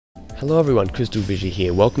Hello everyone, CrystalFissure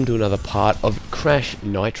here. Welcome to another part of Crash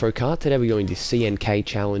Nitro Kart. Today we're going to CNK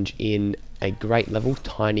challenge in a great level,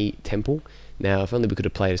 Tiny Temple. Now, if only we could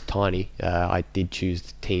have played as Tiny. I did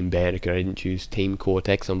choose Team Bandicoot. I didn't choose Team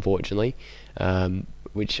Cortex, unfortunately. What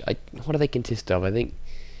do they consist of? I think,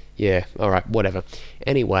 yeah, alright, whatever.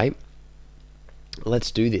 Anyway, let's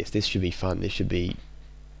do this. This should be fun. This should be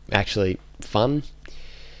actually fun.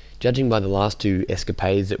 Judging by the last two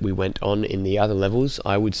escapades that we went on in the other levels,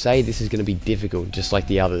 I would say this is going to be difficult, just like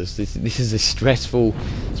the others. This is a stressful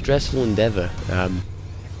endeavor.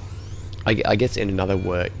 I guess in another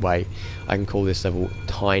way, I can call this level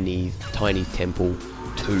Tiny Temple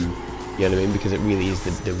 2. You know what I mean? Because it really is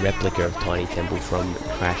the replica of Tiny Temple from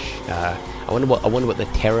Crash. I wonder what the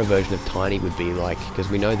Terra version of Tiny would be like,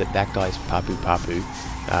 because we know that guy's Papu,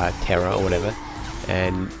 Terra or whatever,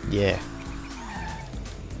 and yeah.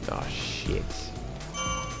 Oh shit.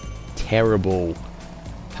 Terrible.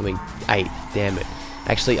 Coming 8th, damn it.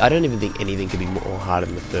 Actually, I don't even think anything could be more harder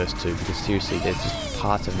than the first two, because seriously, there's just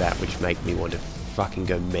parts of that which make me want to fucking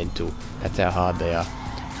go mental. That's how hard they are.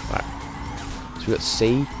 Right. So we've got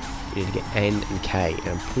C, we need to get N and K, and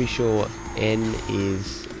I'm pretty sure N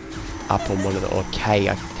is up on one of the, or K,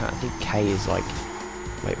 I think K is like,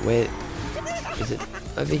 wait, where, is it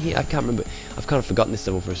over here? I can't remember. I've kind of forgotten this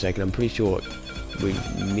level for a second. I'm pretty sure we're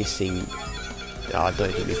missing, don't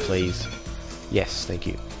hit me please. Yes, thank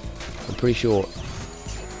you. I'm pretty sure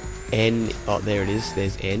N, oh there it is,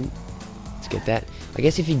 there's N. Let's get that. I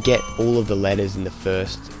guess if you get all of the letters in the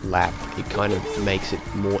first lap, it kind of makes it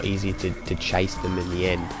more easy to chase them in the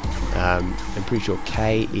end. I'm pretty sure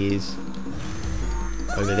K is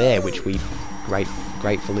over there, which we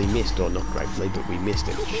gratefully missed, or not gratefully, but we missed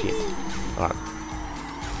it. Shit. Alright.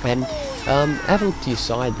 And have a look to your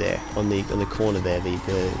side there, on the corner there,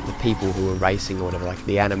 the people who are racing or whatever, like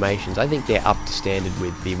the animations. I think they're up to standard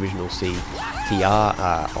with the original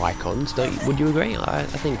CTR icons. Would you agree? I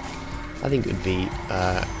think it would be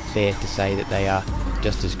fair to say that they are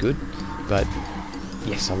just as good. But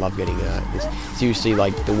yes, I love getting this. Seriously,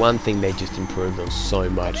 like the one thing they just improved on so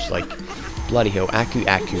much, like bloody hell, Aku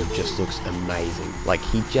just looks amazing. Like,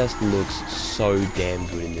 he just looks so damn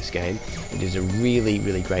good in this game. It is a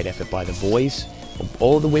really great effort by the boys.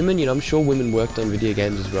 All the women, you know, I'm sure women worked on video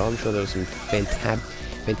games as well. I'm sure there was some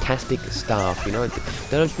fantastic staff, you know.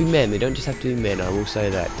 They don't have to be men, they don't just have to be men, I will say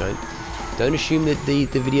that. Don't assume that the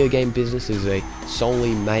video game business is a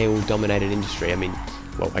solely male-dominated industry. I mean,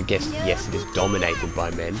 well, I guess, yes, it is dominated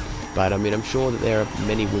by men, but I mean, I'm sure that there are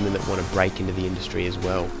many women that want to break into the industry as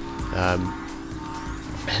well.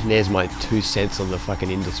 And there's my 2 cents on the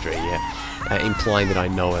fucking industry, yeah, implying that I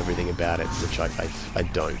know everything about it, which I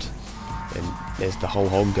don't. And there's the whole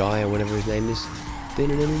hog guy, or whatever his name is.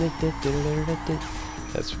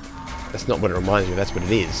 That's not what it reminds me of, that's what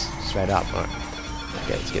it is, straight up. Alright.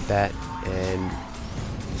 Okay, let's get that, and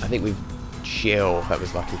I think that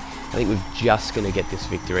was lucky. I think we're just going to get this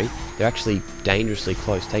victory. They're actually dangerously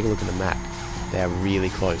close. Take a look at the map. They are really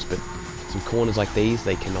close, but some corners like these,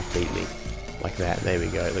 they cannot beat me. Like that. There we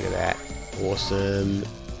go. Look at that. Awesome.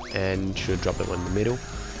 And should drop that one in the middle.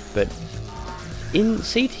 But in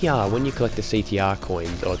CTR, when you collect the CTR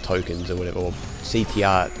coins or tokens or whatever, or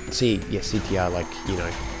CTR, like, you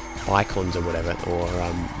know, icons or whatever, or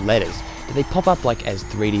letters, do they pop up like as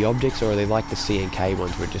 3D objects, or are they like the CNK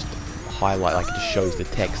ones where it just highlight, like it just shows the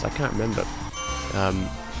text? I can't remember.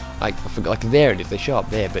 I forgot. Like there it is. They show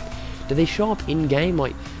up there, but do they show up in game,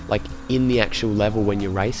 like in the actual level when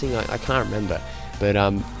you're racing? I can't remember. But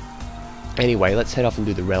anyway, let's head off and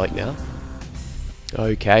do the Relic now.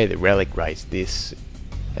 Okay, the Relic race. This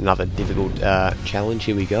another difficult challenge.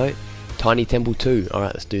 Here we go. Tiny Temple 2. All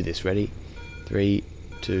right, let's do this. Ready? 3,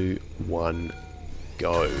 2, 1,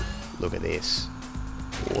 go. Look at this.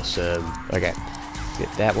 Awesome. Okay.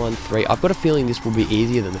 Get that one. 3. I've got a feeling this will be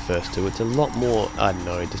easier than the first two. It's a lot more, I don't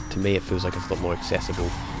know, just to me it feels like it's a lot more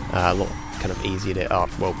accessible. A lot kind of easier to, oh,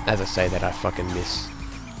 well, as I say that, I fucking miss,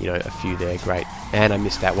 you know, a few there, great. And I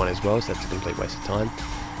missed that one as well, so that's a complete waste of time.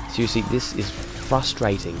 Seriously, this is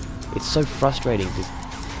frustrating. It's so frustrating, these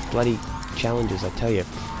bloody challenges, I tell you.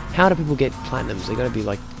 How do people get platinums? They gotta be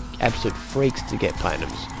like absolute freaks to get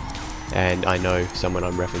platinums. And I know someone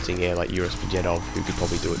I'm referencing here, like Urus who could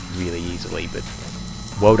probably do it really easily, but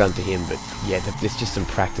well done to him. But yeah, there's just some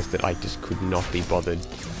practice that I just could not be bothered,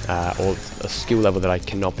 or a skill level that I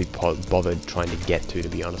cannot be bothered trying to get to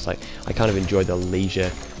be honest. I kind of enjoy the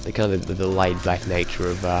leisure, the kind of the laid-back nature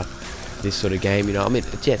of this sort of game, you know. I mean,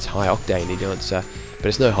 it's high octane, you know, but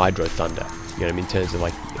it's no Hydro Thunder, you know what I mean, in terms of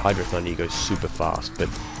like Hydro Thunder you go super fast, but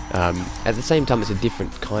At the same time, it's a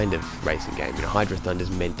different kind of racing game. You know, Hydro Thunder is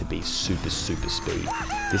meant to be super speed.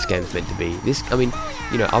 This game's meant to be this. I mean,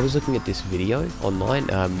 you know, I was looking at this video online.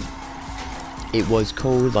 It was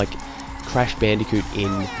called like Crash Bandicoot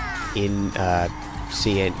in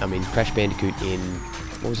Crash Bandicoot in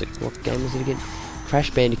what game was it again?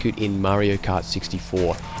 Crash Bandicoot in Mario Kart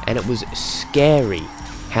 64, and it was scary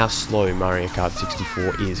how slow Mario Kart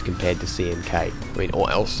 64 is compared to CNK. I mean, or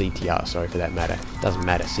CTR, sorry, for that matter. Doesn't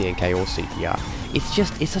matter, CNK or CTR.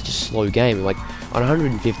 It's such a slow game. Like, on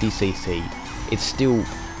 150cc, it's still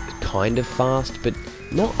kind of fast, but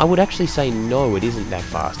not, I would actually say no, it isn't that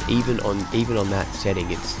fast. Even on that setting,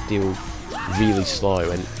 it's still really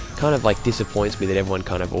slow, and kind of like disappoints me that everyone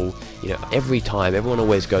kind of all, you know, every time everyone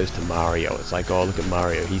always goes to Mario. It's like, oh, look at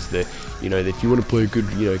Mario, he's the, you know, if you want to play a good,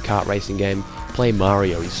 you know, kart racing game, play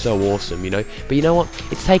Mario, he's so awesome, you know. But you know what,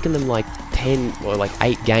 it's taken them like 10 or like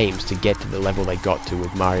 8 games to get to the level they got to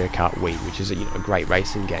with Mario Kart Wii, which is a, you know, a great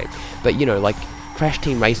racing game. But you know, like Crash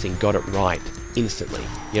Team Racing got it right instantly.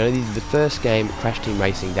 You know, the first game, Crash Team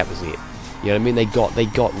Racing, that was it. You know what I mean? They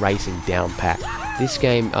got racing down pat. This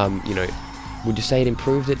game, you know, would you say it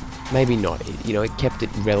improved it? Maybe not. You know, it kept it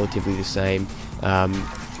relatively the same,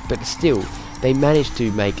 but still, they managed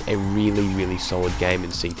to make a really solid game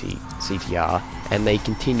in CTR, and they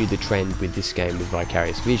continued the trend with this game with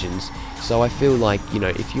Vicarious Visions. So I feel like, you know,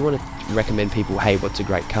 if you want to recommend people, hey, what's a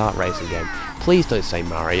great kart racing game, please don't say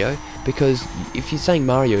Mario, because if you're saying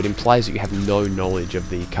Mario, it implies that you have no knowledge of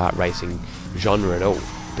the kart racing genre at all,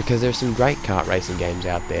 because there are some great kart racing games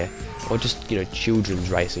out there, or just, you know,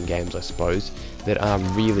 children's racing games, I suppose, that are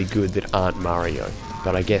really good that aren't Mario.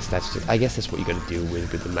 But I guess that's what you got to deal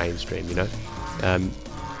with the mainstream, you know.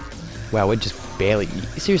 Wow, we're just barely,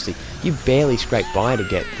 seriously, you barely scraped by to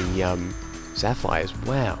get the sapphires.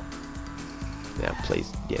 Wow. Now,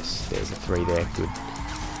 please, yes, there's a 3 there. Good.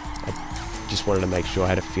 I just wanted to make sure. I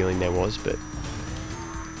had a feeling there was, but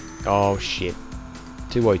oh shit,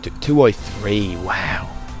 202, 203. Wow.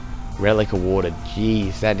 Relic awarded.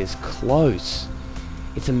 Jeez, that is close.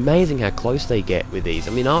 It's amazing how close they get with these.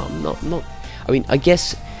 I mean, I'm not. I mean, I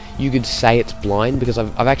guess you could say it's blind, because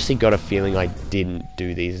I've actually got a feeling I didn't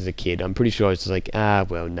do these as a kid. I'm pretty sure I was just like,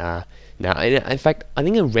 well, nah. In fact, I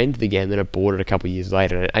think I rented the game, then I bought it a couple of years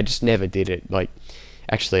later, and I just never did it. Like,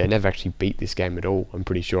 actually, I never actually beat this game at all. I'm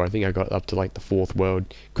pretty sure. I think I got up to like the 4th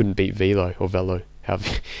world. Couldn't beat Velo or Velo,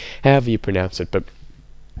 however you pronounce it. But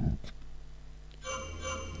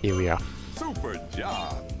here we are. Super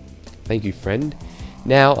job. Thank you, friend.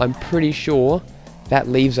 Now, I'm pretty sure that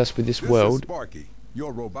leaves us with this world. Is Sparky,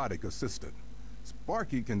 your robotic assistant.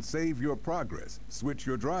 Sparky can save your progress, switch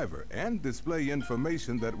your driver, and display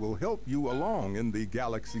information that will help you along in the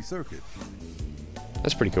galaxy circuit.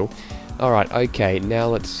 That's pretty cool. Alright, okay, now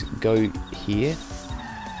let's go here.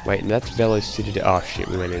 Wait, that's Velo Citadel. Oh shit,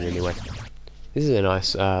 we went in anyway. This is a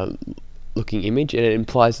nice looking image, and it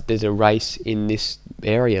implies that there's a race in this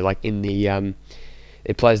area, like in the it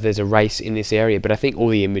implies there's a race in this area, but I think all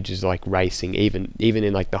the images are like racing, even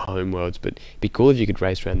in like the home worlds. But it'd be cool if you could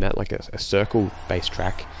race around that, like a circle-based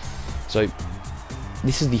track. So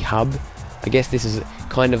this is the hub. I guess this is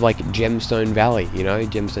kind of like Gemstone Valley, you know,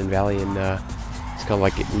 Gemstone Valley, and it's kind of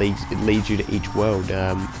like it leads you to each world.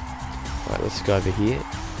 Right, let's go over here.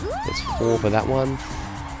 That's 4 for that one.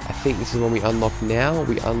 I think this is the one we unlock now.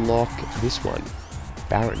 We unlock this one,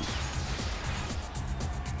 Baron.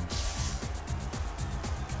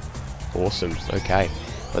 Awesome. Okay,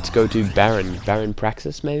 let's go to Baron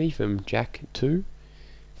Praxis, maybe from Jak 2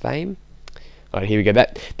 fame. Alright, here we go.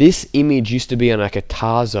 This image used to be on like a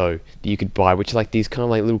Tarzo that you could buy, which are like these kind of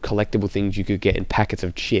like little collectible things you could get in packets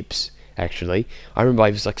of chips. Actually, I remember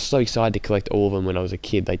I was like so excited to collect all of them when I was a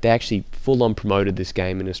kid. Like, they actually full on promoted this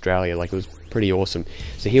game in Australia. Like, it was pretty awesome.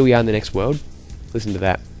 So here we are in the next world. Listen to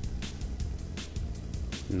that.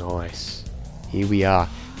 Nice. Here we are.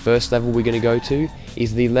 First level we're going to go to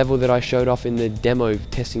is the level that I showed off in the demo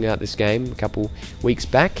testing out this game a couple weeks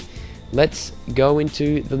back. Let's go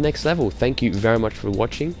into the next level. Thank you very much for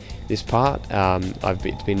watching this part.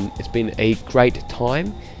 It's been a great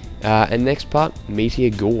time. And next part, Meteor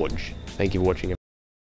Gorge. Thank you for watching.